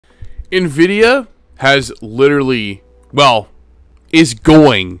Nvidia has literally, well, is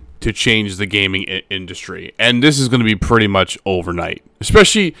going to change the gaming industry. And this is going to be pretty much overnight.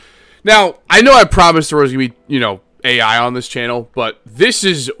 Especially, now, I know I promised there was going to be, you know, AI on this channel, but this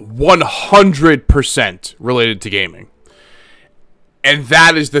is 100% related to gaming. And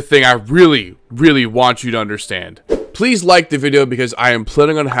that is the thing I really, really want you to understand. Please like the video because I am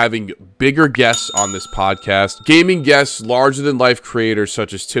planning on having bigger guests on this podcast. Gaming guests, larger-than-life creators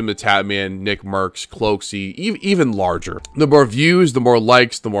such as Tim the Tatman, Nick Merckx, Cloaksy, even larger. The more views, the more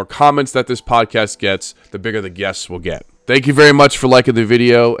likes, the more comments that this podcast gets, the bigger the guests will get. Thank you very much for liking the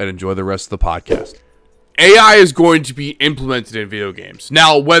video and enjoy the rest of the podcast. AI is going to be implemented in video games.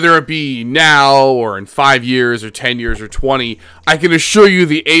 Now, whether it be now or in 5 years or 10 years or 20, I can assure you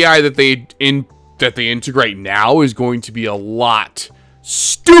the AI that they integrate now is going to be a lot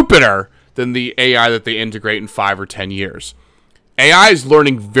stupider than the AI that they integrate in 5 or 10 years. AI is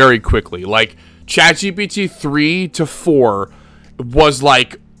learning very quickly. Like, ChatGPT 3 to 4 was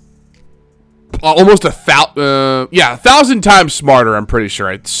like almost 1,000 times smarter, I'm pretty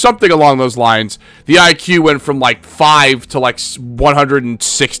sure. It's something along those lines. The IQ went from like 5 to like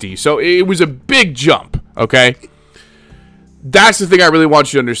 160. So it was a big jump, okay? That's the thing I really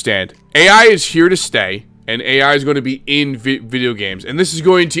want you to understand. AI is here to stay, and AI is going to be in video games. And this is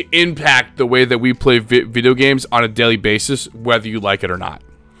going to impact the way that we play video games on a daily basis, whether you like it or not.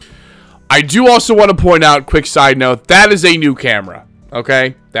 I do also want to point out, quick side note, that is a new camera.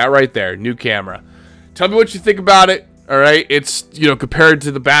 Okay, that right there, new camera. Tell me what you think about it. All right, it's, you know, compared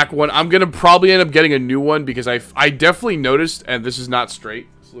to the back one, I'm gonna probably end up getting a new one because I definitely noticed, and this is not straight.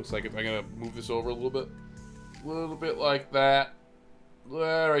 This looks like, if I'm gonna move this over a little bit like that,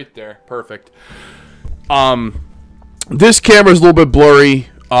 right there, perfect. This camera is a little bit blurry.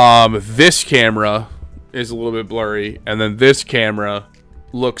 This camera is a little bit blurry, and then this camera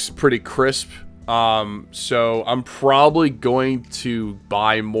looks pretty crisp. So I'm probably going to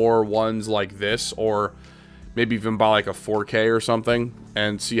buy more ones like this, or maybe even buy like a 4K or something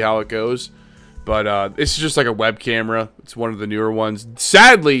and see how it goes. But this is just like a web camera. It's one of the newer ones.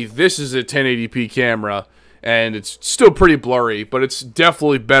 Sadly, this is a 1080p camera, and it's still pretty blurry, but it's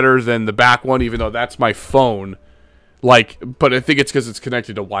definitely better than the back one, even though that's my phone. Like, but I think it's because it's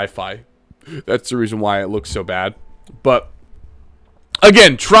connected to Wi-Fi. That's the reason why it looks so bad. But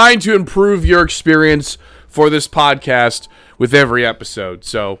again, trying to improve your experience for this podcast with every episode.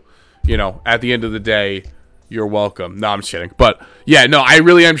 So, you know, at the end of the day, you're welcome. No, I'm just kidding. But, yeah, no, I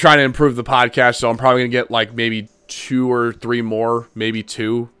really am trying to improve the podcast. So I'm probably going to get, like, maybe 2 or 3 more. Maybe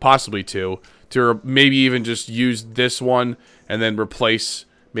 2. Possibly 2. To maybe even just use this one and then replace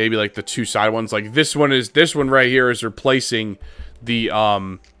maybe, like, the 2 side ones. Like, this one right here is replacing the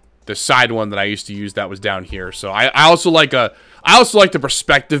side one that I used to use that was down here. So I also like the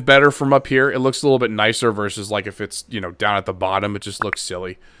perspective better from up here. It looks a little bit nicer versus like if it's, you know, down at the bottom, it just looks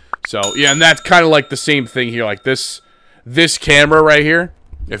silly. So yeah, and that's kind of like the same thing here. Like this camera right here,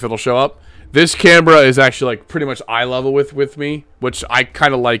 if it'll show up, this camera is actually like pretty much eye level with me, which I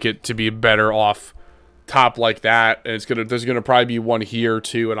kind of like it to be better off top like that. And there's gonna probably be one here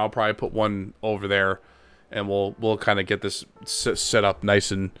too, and I'll probably put one over there, and we'll kind of get this set up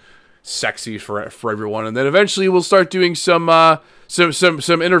nice and sexy for everyone, and then eventually we'll start doing some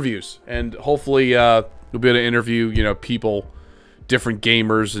interviews, and hopefully we'll be able to interview, you know, people, different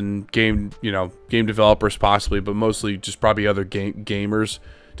gamers and game developers possibly, but mostly just probably other gamers,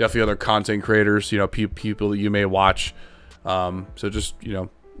 definitely other content creators, you know, people that you may watch. So just, you know,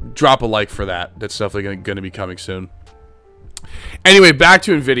 drop a like for that. That's definitely going to be coming soon. Anyway, back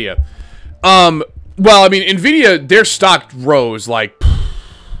to Nvidia. Well, I mean, Nvidia, their stock rose like.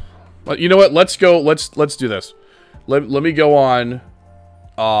 Well, you know what? Let's go. Let's do this. Let me go on.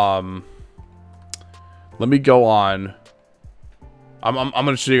 Let me go on. I'm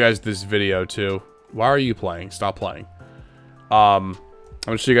gonna show you guys this video too. Why are you playing? Stop playing. I'm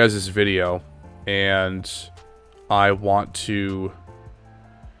gonna show you guys this video, and I want to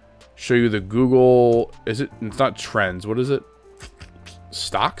show you the Google. Is it? It's not trends. What is it?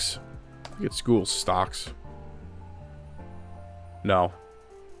 Stocks? I think it's Google stocks. No.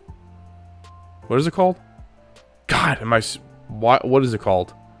 What is it called? God, what is it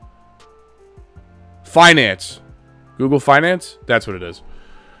called? Finance. Google Finance? That's what it is.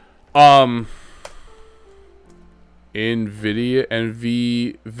 NVDA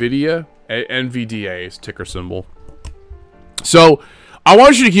is ticker symbol. So, I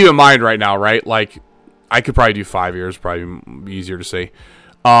want you to keep in mind right now, right? Like, I could probably do 5 years, probably easier to say.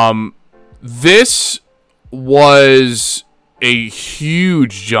 This was a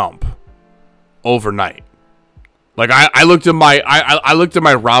huge jump overnight. Like I looked at my I looked at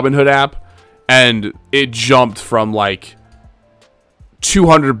my Robinhood app, and it jumped from like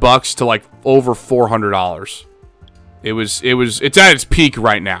 $200 to like over $400. It's at its peak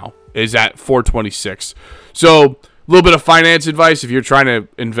right now. Is at 426. So a little bit of finance advice: if you're trying to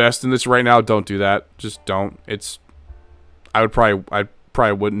invest in this right now, don't do that. Just don't. I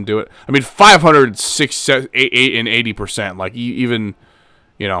probably wouldn't do it. I mean, 506, 8 and 80%. Like even,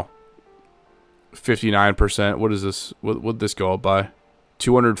 59%. What is this? What would this go up by?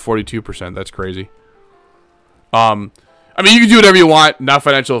 242%. That's crazy. I mean, you can do whatever you want. Not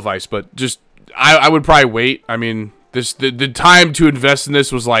financial advice, but just I would probably wait. I mean, the time to invest in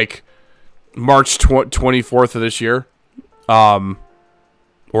this was like March 24th of this year,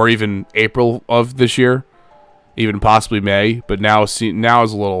 or even April of this year, even possibly May. But now is a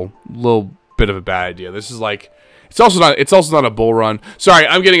little bit of a bad idea. This is like it's also not a bull run. Sorry,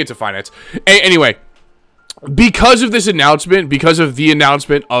 I'm getting into finance. Anyway, because of this announcement, because of the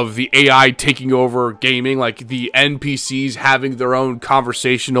announcement of the AI taking over gaming, like the NPCs having their own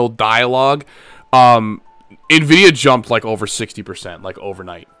conversational dialogue, Nvidia jumped like over 60%, like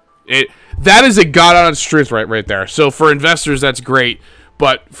overnight. That is a god-honest truth right there. So for investors, that's great,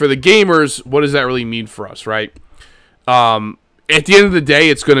 but for the gamers, what does that really mean for us, right? At the end of the day,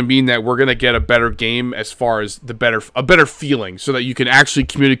 it's going to mean that we're going to get a better game as far as a better feeling, so that you can actually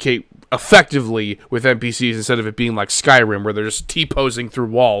communicate effectively with NPCs instead of it being like Skyrim where they're just T-posing through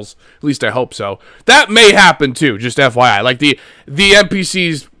walls. At least I hope so. That may happen too, just FYI. Like the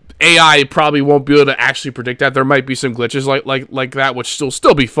NPCs AI probably won't be able to actually predict that. There might be some glitches like that, which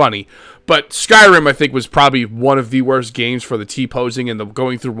still be funny. But Skyrim, I think, was probably one of the worst games for the T-posing and the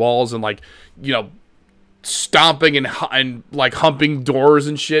going through walls and like, stomping and like humping doors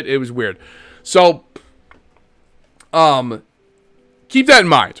and shit. It was weird. So keep that in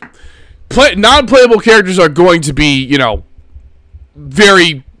mind. Non-playable characters are going to be,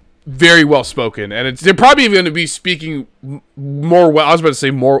 very, very well spoken, and they're probably going to be speaking more well. I was about to say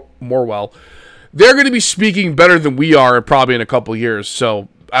more well. They're going to be speaking better than we are probably in a couple years. So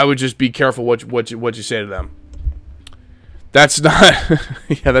I would just be careful what you say to them. That's not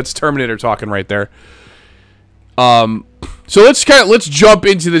yeah, that's Terminator talking right there. So let's jump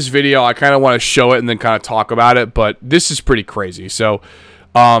into this video. I kind of want to show it and then kind of talk about it, but this is pretty crazy. So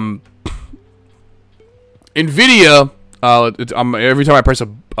Nvidia, every time I press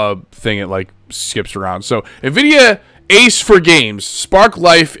a thing, it like skips around. So Nvidia Ace for games, spark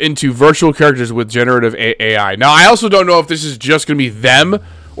life into virtual characters with generative AI. Now I also don't know if this is just gonna be them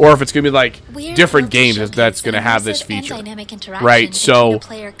or if it's gonna be like different games that's gonna have this feature, right? So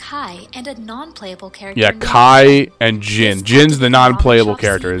player Kai and a non-playable character. Yeah, Kai and Jin. Jin's the non-playable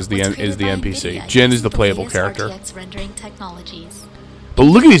character. Is the NPC. Jin is the playable character. But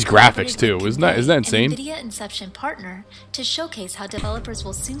look at these graphics too. Isn't that insane? Nvidia Inception partner to showcase how developers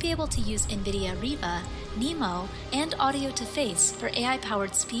will soon be able to use Nvidia Riva, Nemo, and Audio to Face for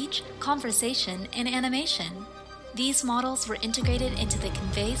AI-powered speech, conversation, and animation. These models were integrated into the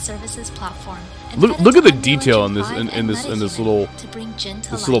Convey Services platform. Look at the detail in this little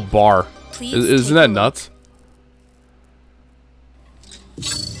bar. Isn't that nuts?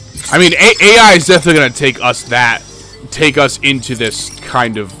 I mean, AI is definitely going to take us into this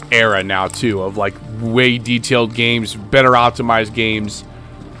kind of era now too, of like way detailed games, better optimized games.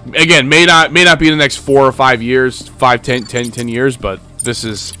 Again, may not be in the next 4 or 5 years, 10 years, but this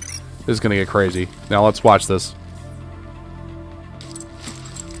is gonna get crazy. Now let's watch this.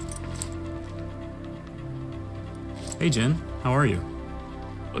 Hey Jen, how are you?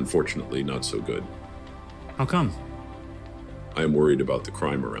 Unfortunately, not so good. How come? I am worried about the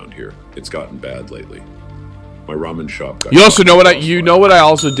crime around here. It's gotten bad lately. My ramen shop got... You also know what I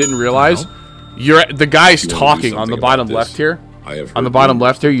also didn't realize? The guy's talking on the bottom left here. On the bottom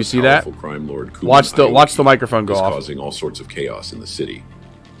left here, you see that? Watch the microphone go off. Causing all sorts of chaos in the city.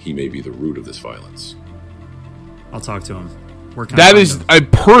 He may be the root of this violence. I'll talk to him. That is a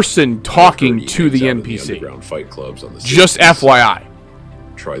person talking to the NPC. Fight clubs on the just FYI.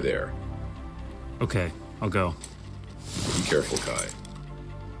 Try there. Okay, I'll go. Be careful, Kai.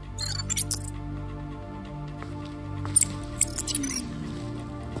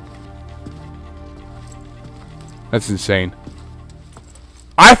 That's insane.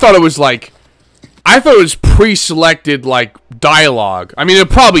 I thought it was pre-selected like dialogue. I mean, it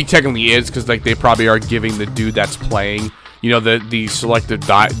probably technically is because like they probably are giving the dude that's playing, the selected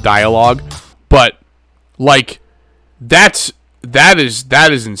dialogue. But like that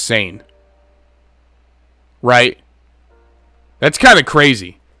is insane, right? That's kind of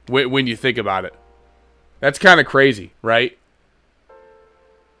crazy when you think about it. That's kind of crazy, right?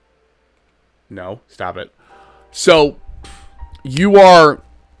 No, stop it. So you're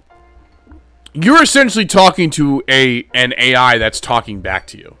essentially talking to an AI that's talking back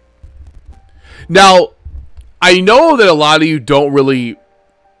to you. Now, I know that a lot of you don't really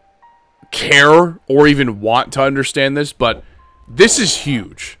care or even want to understand this, but this is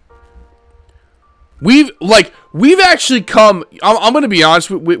huge. We've actually come. I'm going to be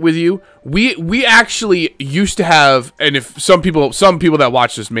honest with you. We actually used to have, and if some people that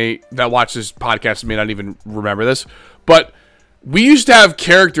watch this podcast may not even remember this, but we used to have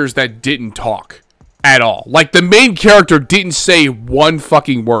characters that didn't talk at all. Like the main character didn't say one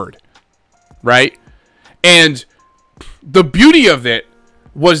fucking word, right? And the beauty of it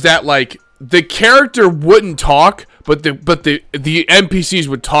was that like the character wouldn't talk, but the NPCs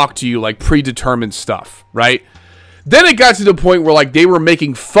would talk to you like predetermined stuff, right? Then it got to the point where like they were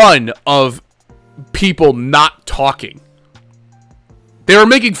making fun of people not talking. They were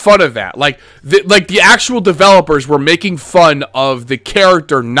making fun of that. Like the actual developers were making fun of the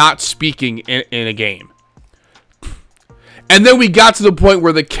character not speaking in a game. And then we got to the point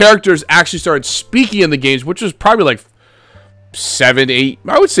where the characters actually started speaking in the games, which was probably like 7, 8,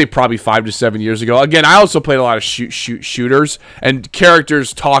 I would say probably 5 to 7 years ago. Again, I also played a lot of shooters, and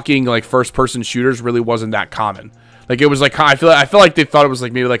characters talking like first-person shooters really wasn't that common. Like it was like I feel like they thought it was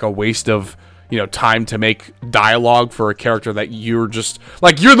like maybe like a waste of, you know, time to make dialogue for a character that you're just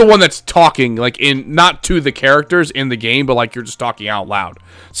like you're the one that's talking like in not to the characters in the game, but like you're just talking out loud.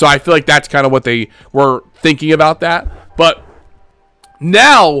 So I feel like that's kind of what they were thinking about that. But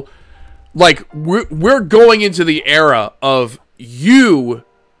now, like we're going into the era of you.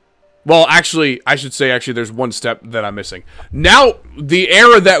 Well, actually, I should say actually there's one step that I'm missing. Now, the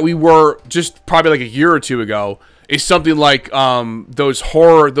era that we were just probably like a year or two ago is something like those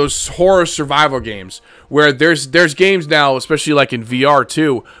horror survival games where there's games now, especially like in VR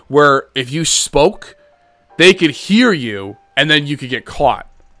too, where if you spoke, they could hear you and then you could get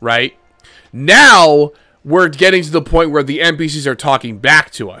caught, right? Now we're getting to the point where the NPCs are talking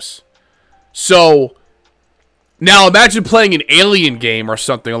back to us. So now imagine playing an alien game or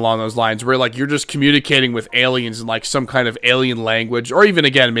something along those lines where like you're just communicating with aliens in like some kind of alien language, or even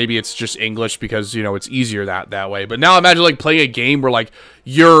again maybe it's just English because you know it's easier that way. But now imagine like playing a game where like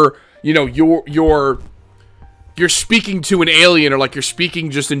you're speaking to an alien, or like you're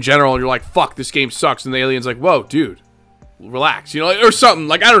speaking just in general and you're like, fuck, this game sucks, and the alien's like, whoa dude, relax, you know, or something.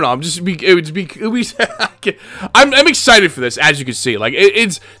 Like I don't know, I'm excited for this, as you can see. Like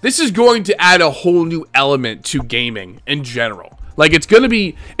this is going to add a whole new element to gaming in general. Like it's gonna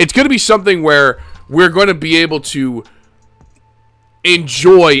be something where we're going to be able to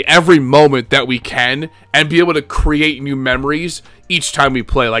enjoy every moment that we can and be able to create new memories each time we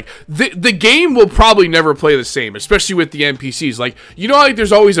play. Like the game will probably never play the same, especially with the NPCs. Like, you know, like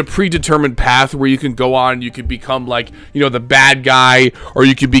there's always a predetermined path where you can go on, you could become like, you know, the bad guy, or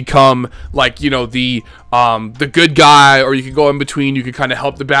you could become like, you know, the good guy, or you could go in between, you could kind of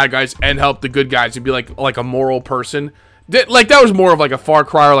help the bad guys and help the good guys and be like a moral person. That was more of like a Far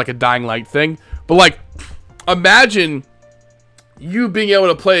Cry or like a Dying Light thing. But like imagine you being able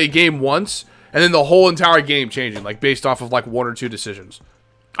to play a game once and then the whole entire game changing, like based off of like 1 or 2 decisions.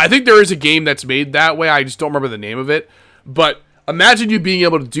 I think there is a game that's made that way. I just don't remember the name of it. But imagine you being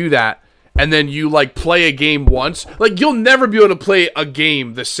able to do that and then you like play a game once. Like you'll never be able to play a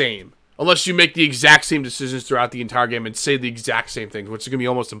game the same unless you make the exact same decisions throughout the entire game and say the exact same things, which is going to be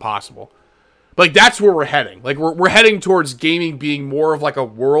almost impossible. But like that's where we're heading. Like we're heading towards gaming being more of like a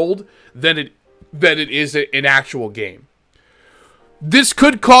world than it is an actual game. This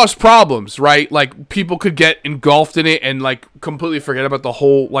could cause problems, right? Like people could get engulfed in it and like completely forget about the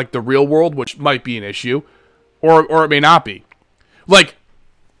whole, like the real world, which might be an issue, or it may not be. Like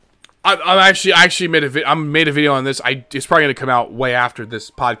I actually made a video on this. It's probably gonna come out way after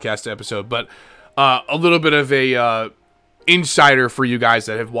this podcast episode, but a little bit of a insider for you guys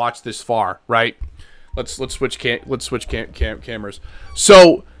that have watched this far, right? Let's switch cameras.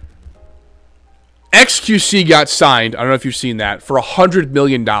 So XQC got signed, I don't know if you've seen that, for $100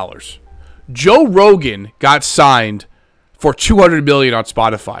 million. Joe Rogan got signed for $200 million on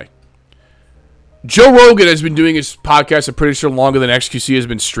Spotify. Joe Rogan has been doing his podcast, I'm pretty sure, longer than XQC has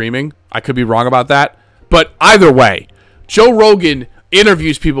been streaming. I could be wrong about that. But either way, Joe Rogan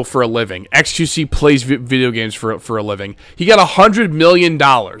interviews people for a living. XQC plays video games for a living. He got $100 million.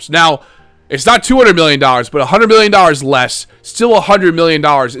 Now, It's not $200 million, but $100 million less. Still $100 million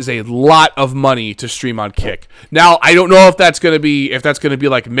is a lot of money to stream on Kick. Now, I don't know if that's gonna be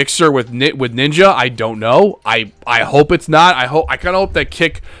like Mixer with Ninja. I don't know. I hope it's not. I kind of hope that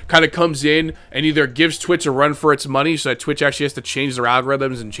Kick kind of comes in and either gives Twitch a run for its money, so that Twitch actually has to change their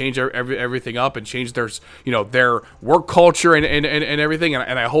algorithms and change everything up and change their their work culture and everything.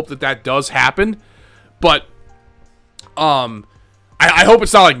 And I hope that does happen. But I hope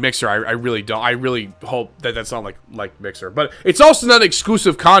it's not like Mixer. I really don't. I really hope that that's not like Mixer. But it's also not an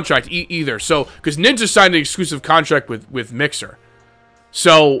exclusive contract either. So, because Ninja signed an exclusive contract with Mixer.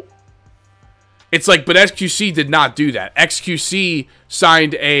 So, it's like, but XQC did not do that. XQC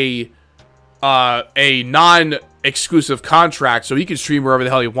signed a non-exclusive contract, so he can stream wherever the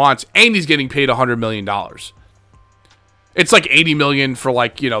hell he wants, and he's getting paid $100 million. It's like 80 million for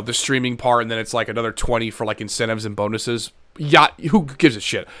like, the streaming part, and then it's like another 20 for like incentives and bonuses. Yeah, who gives a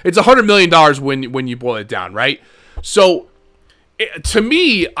shit? It's $100 million when you boil it down, right? So, to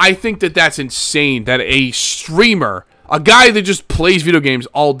me, I think that that's insane that a streamer, a guy that just plays video games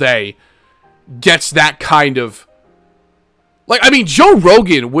all day, gets that kind of... Like, I mean, Joe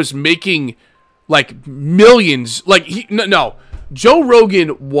Rogan was making, like, millions. Like, Joe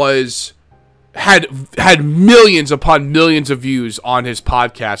Rogan had millions upon millions of views on his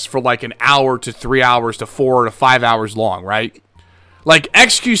podcast for like an hour to 3 hours to 4 to 5 hours long, right? Like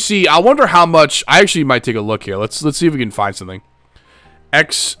XQC, I wonder how much. I actually might take a look here. Let's see if we can find something.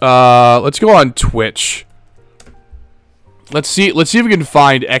 Let's go on Twitch. Let's see if we can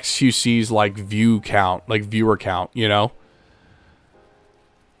find XQC's like viewer count.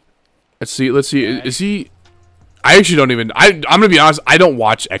 Let's see. Is he? I actually don't even. I'm gonna be honest. I don't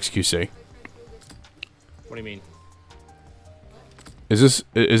watch XQC. What do you mean? Is this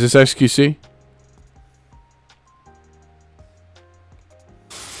XQC?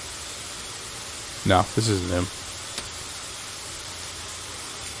 No, this isn't him.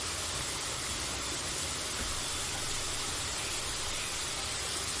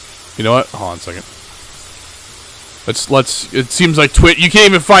 You know what? Hold on a second. Let's. It seems like Twitch. You can't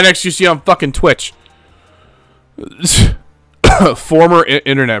even find XQC on fucking Twitch. Former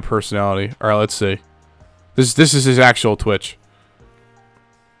internet personality. All right, let's see. This is his actual Twitch.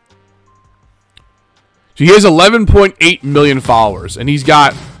 So he has 11.8 million followers, and he's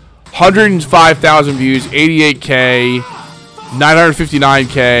got 105,000 views, 88K,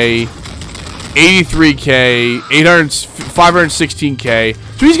 959K, 83K, 516K.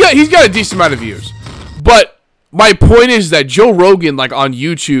 So he's got a decent amount of views. But my point is that Joe Rogan, like on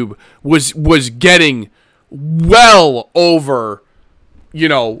YouTube, was getting well over,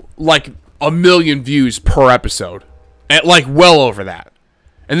 like 1 million views per episode, at like well over that.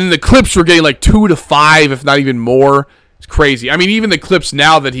 And then the clips were getting like 2 to 5, if not even more. It's crazy. I mean, even the clips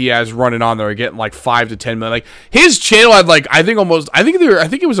now that he has running on there are getting like 5 to 10 million. Like his channel had like I think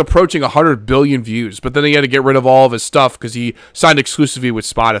it was approaching 100 billion views. But then he had to get rid of all of his stuff because he signed exclusively with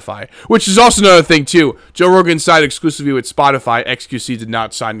Spotify, which is also another thing too. Joe Rogan signed exclusively with Spotify. XQC did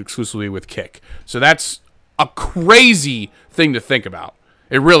not sign exclusively with Kick. So that's a crazy thing to think about.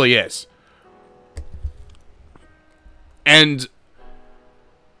 It really is. And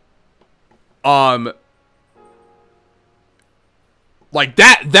like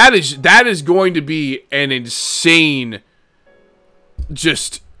that is going to be an insane,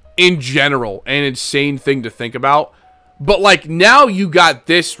 just in general, an insane thing to think about. But like now you got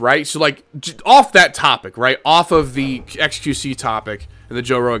this, right? So like off that topic, right? Off of the XQC topic and the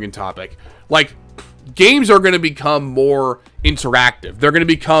Joe Rogan topic, like games are going to become more interactive. They're going to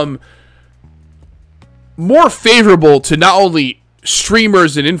become more favorable to not only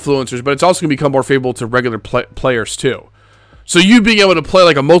streamers and influencers, but it's also going to become more favorable to regular players too. So you being able to play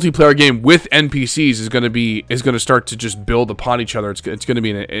like a multiplayer game with NPCs is going to start to just build upon each other. It's going to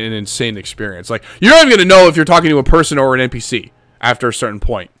be an insane experience. Like you're not even going to know if you're talking to a person or an NPC after a certain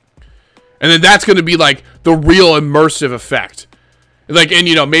point. And then that's going to be like the real immersive effect. Like, and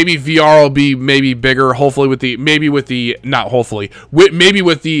maybe VR will be maybe bigger, hopefully with the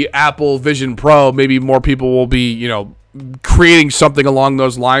Apple Vision Pro, maybe more people will be, creating something along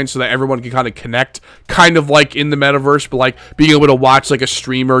those lines so that everyone can kind of connect, kind of like in the metaverse, but like being able to watch like a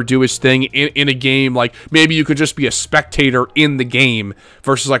streamer do his thing in a game. Like maybe you could just be a spectator in the game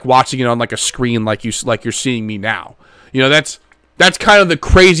versus like watching it on like a screen like you're seeing me now. That's kind of the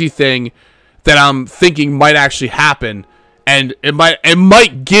crazy thing that I'm thinking might actually happen. And it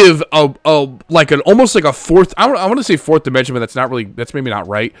might give almost like a fourth. I want to say fourth dimension, but that's maybe not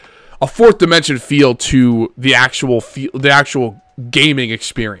right. A fourth dimension feel to the actual gaming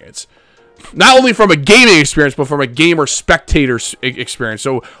experience, not only from a gaming experience, but from a gamer spectator experience.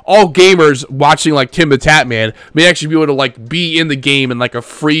 So all gamers watching like Tim the Tatman may actually be able to like be in the game in like a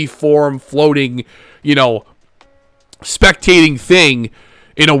free form floating, you know, spectating thing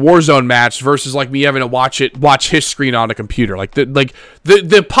in a Warzone match versus like me having to watch his screen on a computer. Like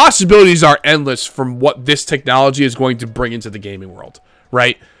the possibilities are endless from what this technology is going to bring into the gaming world,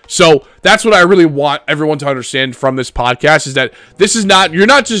 right? So that's what I really want everyone to understand from this podcast is that this is not, you're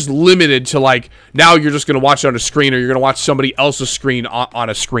not just limited to like, now you're just going to watch it on a screen or you're going to watch somebody else's screen on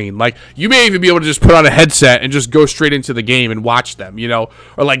a screen. Like you may even be able to just put on a headset and just go straight into the game and watch them, you know,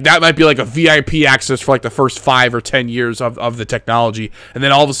 or like that might be like a VIP access for like the first 5 or 10 years of the technology. And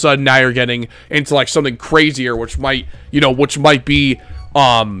then all of a sudden now you're getting into like something crazier, which might be,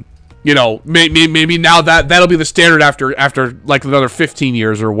 you know, maybe now that'll be the standard after like another 15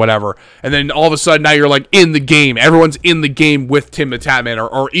 years or whatever. And then all of a sudden now you're like in the game. Everyone's in the game with Tim the Tatman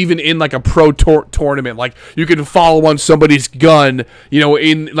or even in like a pro tournament. Like you can follow on somebody's gun, you know,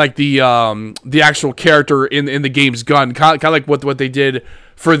 in like the actual character in the game's gun. Kind of like what they did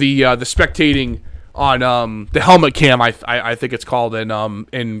for the spectating on the helmet cam, I think it's called in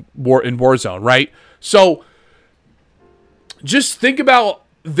Warzone, right? So just think about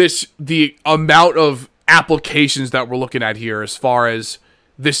the amount of applications that we're looking at here as far as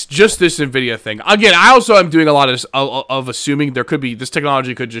this Nvidia thing. Again, I also am doing a lot of assuming there could be, this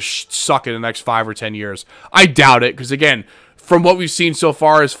technology could just suck in the next 5 or 10 years. I doubt it, because again, from what we've seen so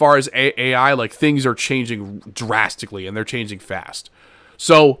far as AI, like things are changing drastically and they're changing fast.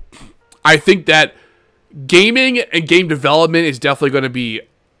 So I think that gaming and game development is definitely going to be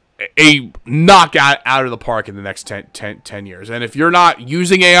a knockout out of the park in the next 10 years. And if you're not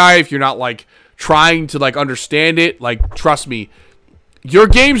using AI, if you're not like trying to like understand it, like trust me, your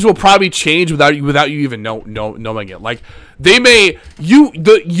games will probably change without you even knowing it. Like you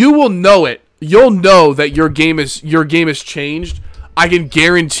will know it. You'll know that your game is changed. I can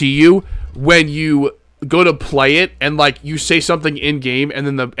guarantee you when you go to play it and like you say something in game and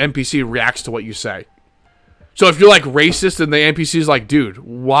then the NPC reacts to what you say. So if you're like racist and the NPC is like, dude,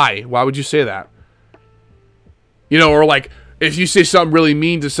 why? Why would you say that? You know, or like if you say something really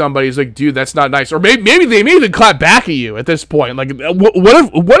mean to somebody, it's like, dude, that's not nice. Or maybe they may even clap back at you at this point. Like,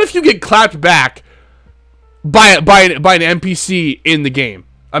 what if you get clapped back by an NPC in the game?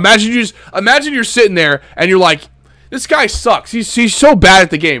 Imagine you're sitting there and you're like, this guy sucks. He's so bad at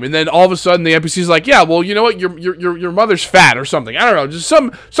the game, and then all of a sudden the NPC's like, yeah, well, you know what? Your mother's fat or something. I don't know, just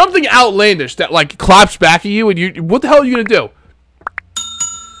something outlandish that like claps back at you, and what the hell are you gonna do?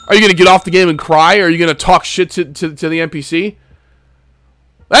 Are you gonna get off the game and cry? Or are you gonna talk shit to the NPC?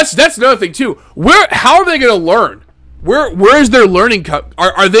 That's another thing too. How are they gonna learn? Where is their learning?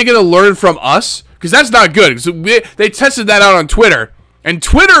 Are they gonna learn from us? Because that's not good. So they tested that out on Twitter. And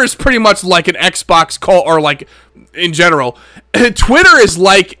Twitter is pretty much like an Xbox call, or like in general. Twitter is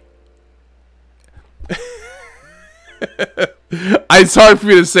like it's hard for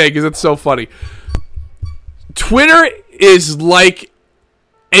me to say because it's so funny. Twitter is like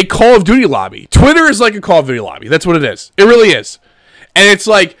a Call of Duty lobby. Twitter is like a Call of Duty lobby. That's what it is. It really is. And it's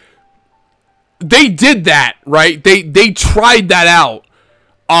like they did that, right? They tried that out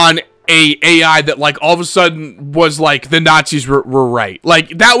on a AI that like all of a sudden was like the Nazis were right.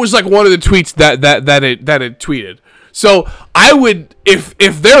 Like that was like one of the tweets that it tweeted. So I would, if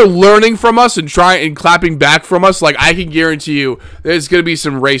they're learning from us and clapping back from us, like I can guarantee you there's gonna be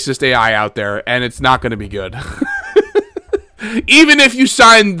some racist AI out there, and it's not gonna be good. Even if you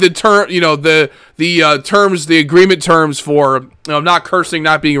sign the term, you know, the terms, the agreement terms for, you know, not cursing,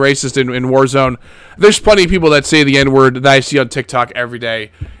 not being racist in Warzone, there's plenty of people that say the N-word that I see on TikTok every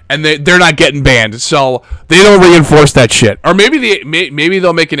day, and they're not getting banned, so they don't reinforce that shit. Or maybe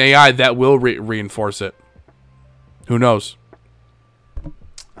they'll make an AI that will reinforce it. Who knows?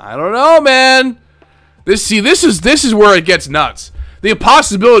 I don't know, man. This is where it gets nuts. The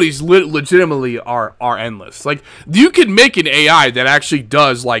possibilities legitimately are endless. Like, you can make an AI that actually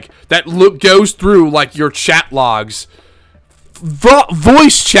does, like, that goes through, like, your chat logs,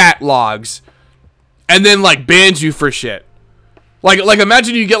 voice chat logs, and then, like, bans you for shit. Like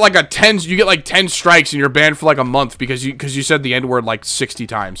imagine you get, like, 10 strikes and you're banned for, like, a month because you said the N-word, like, 60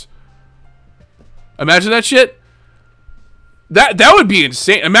 times. Imagine that shit. That would be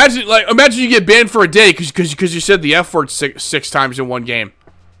insane. Imagine you get banned for a day because you said the F word six times in one game.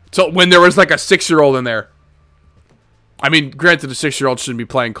 So when there was like a 6-year-old in there. I mean, granted, a 6-year-old shouldn't be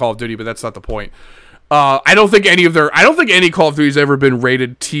playing Call of Duty, but that's not the point. I don't think any Call of Duty's ever been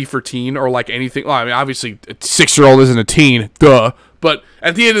rated T for teen or like anything. Well, I mean, obviously, a 6-year-old isn't a teen, duh. But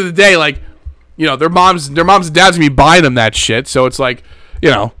at the end of the day, like, you know, their moms and dads gonna be buying them that shit. So it's like, you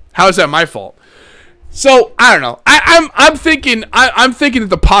know, How is that my fault? So I don't know. I'm thinking that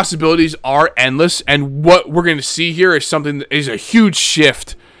the possibilities are endless, and what we're going to see here is something that is a huge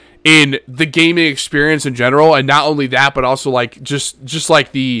shift in the gaming experience in general, and not only that, but also like just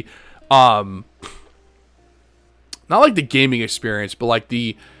like the not like the gaming experience, but like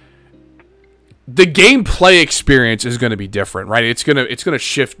the gameplay experience is going to be different, right? It's gonna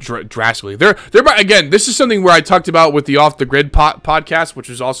shift drastically. Again, this is something where I talked about with the Off the Grid podcast, which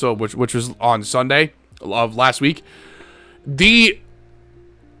was on Sunday of last week.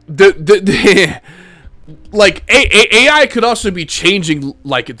 Like AI could also be changing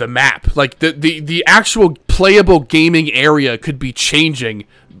like the map, like the actual playable gaming area could be changing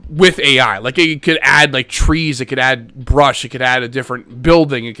with AI. Like it could add like trees, it could add brush, it could add a different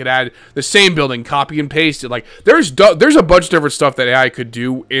building, it could add the same building, copy and paste it. Like there's a bunch of different stuff that AI could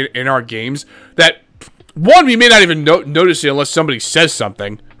do in our games that one, we may not even notice it unless somebody says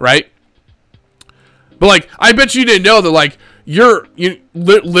something, right? But like I bet you didn't know that like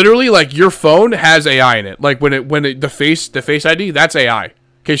literally like your phone has AI in it. Like the face ID, that's AI. In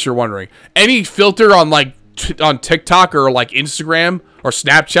case you're wondering, any filter on like on TikTok or like Instagram or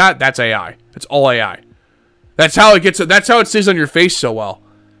Snapchat, that's AI. It's all AI. That's how it stays on your face so well.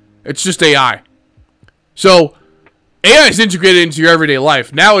 It's just AI. So AI is integrated into your everyday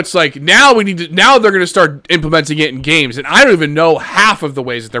life. Now it's like now they're gonna start implementing it in games, and I don't even know half of the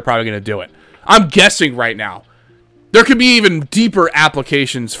ways that they're probably gonna do it. I'm guessing right now. There could be even deeper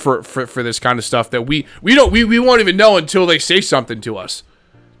applications for this kind of stuff that we won't even know until they say something to us.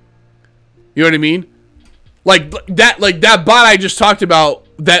 You know what I mean? Like that bot I just talked about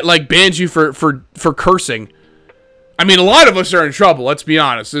that like bans you for cursing. I mean, a lot of us are in trouble. Let's be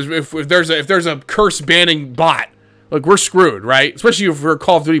honest. If there's a curse banning bot, like we're screwed, right? Especially if we're a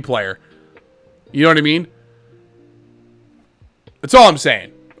Call of Duty player. You know what I mean? That's all I'm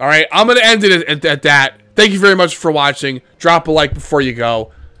saying. All right, I'm gonna end it at that. Thank you very much for watching. Drop a like before you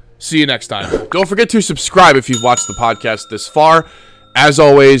go. See you next time. Don't forget to subscribe if you've watched the podcast this far. As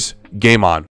always, game on.